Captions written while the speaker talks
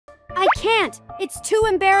can't. It's too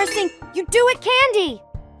embarrassing. You do it, Candy.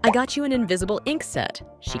 I got you an invisible ink set.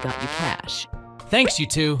 She got you cash. Thanks, you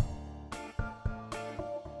two.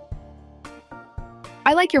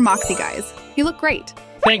 I like your Moxie guys. You look great.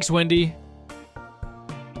 Thanks, Wendy.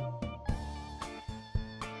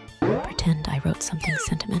 Pretend I wrote something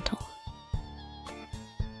sentimental.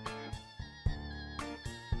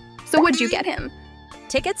 So what'd you get him?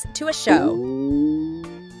 Tickets to a show.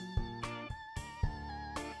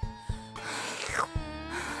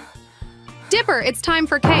 Dipper, it's time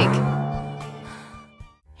for cake.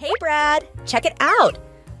 Hey, Brad, check it out.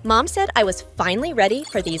 Mom said I was finally ready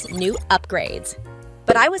for these new upgrades,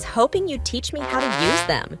 but I was hoping you'd teach me how to use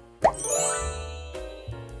them.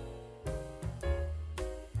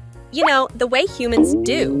 You know, the way humans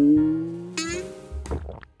do.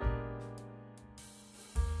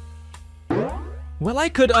 Well, I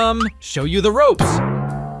could, show you the ropes.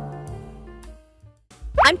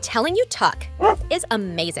 I'm telling you, Tuck is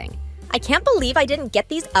amazing. I can't believe I didn't get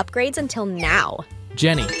these upgrades until now.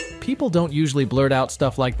 Jenny, people don't usually blurt out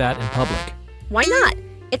stuff like that in public. Why not?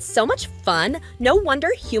 It's so much fun. No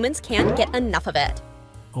wonder humans can't get enough of it.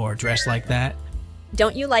 Or dress like that.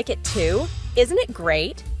 Don't you like it too? Isn't it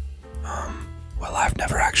great? Well, I've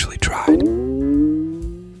never actually tried.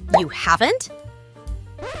 You haven't?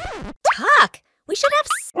 Tuck, we should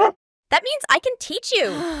have that means I can teach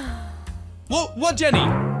you. What, Jenny?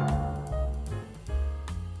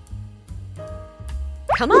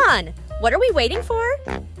 Come on, what are we waiting for?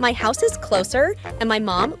 My house is closer, and my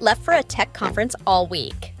mom left for a tech conference all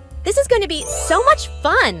week. This is going to be so much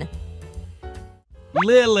fun.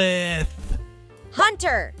 Lilith.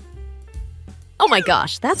 Hunter. Oh my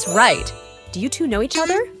gosh, that's right. Do you two know each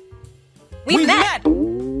other? We met!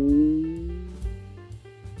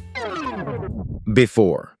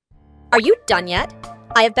 Before. Are you done yet?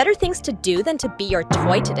 I have better things to do than to be your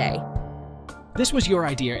toy today. This was your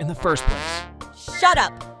idea in the first place. Shut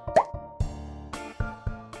up!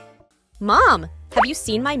 Mom, have you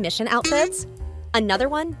seen my mission outfits? Another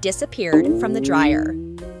one disappeared from the dryer.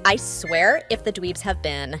 I swear if the dweebs have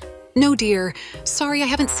been. No, dear. Sorry, I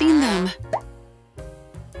haven't seen them.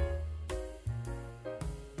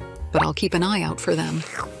 But I'll keep an eye out for them.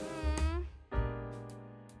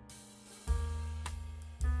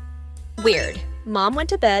 Weird. Mom went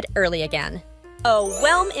to bed early again. Oh,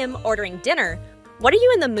 whelm am ordering dinner. What are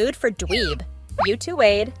you in the mood for, dweeb? You two,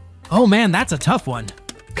 Wade. Oh man, that's a tough one.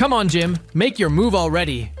 Come on, Jim. Make your move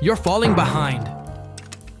already. You're falling behind.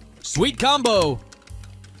 Sweet combo.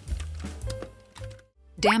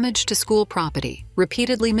 Damage to school property,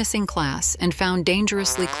 repeatedly missing class, and found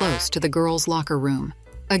dangerously close to the girls' locker room.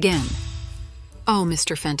 Again. Oh,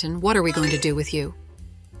 Mr. Fenton, what are we going to do with you?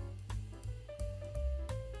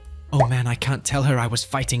 Oh man, I can't tell her I was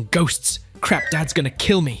fighting ghosts. Crap, Dad's gonna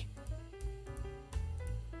kill me.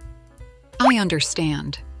 I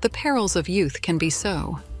understand. The perils of youth can be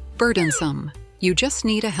so burdensome. You just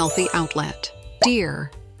need a healthy outlet.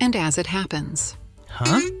 Dear, and as it happens.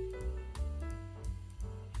 Huh?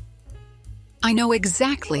 I know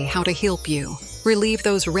exactly how to help you. Relieve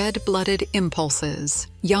those red-blooded impulses.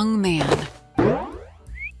 Young man.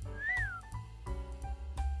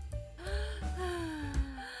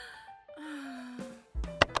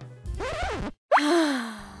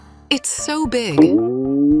 It's so big.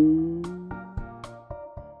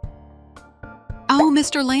 Oh,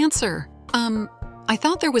 Mr. Lancer. I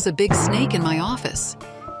thought there was a big snake in my office.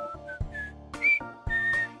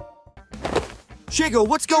 Shigo,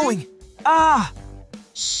 what's going? Ah!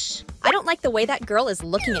 Shh. I don't like the way that girl is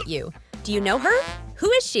looking at you. Do you know her? Who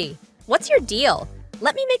is she? What's your deal?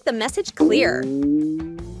 Let me make the message clear.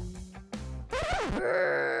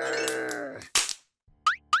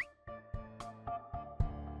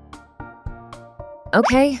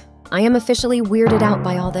 Okay, I am officially weirded out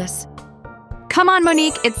by all this. Come on,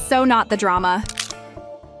 Monique, it's so not the drama.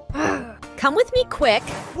 Come with me quick.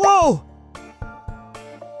 Whoa!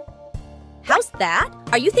 How's that?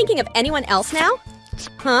 Are you thinking of anyone else now?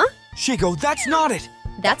 Huh? Shigo, that's not it!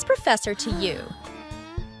 That's Professor to you.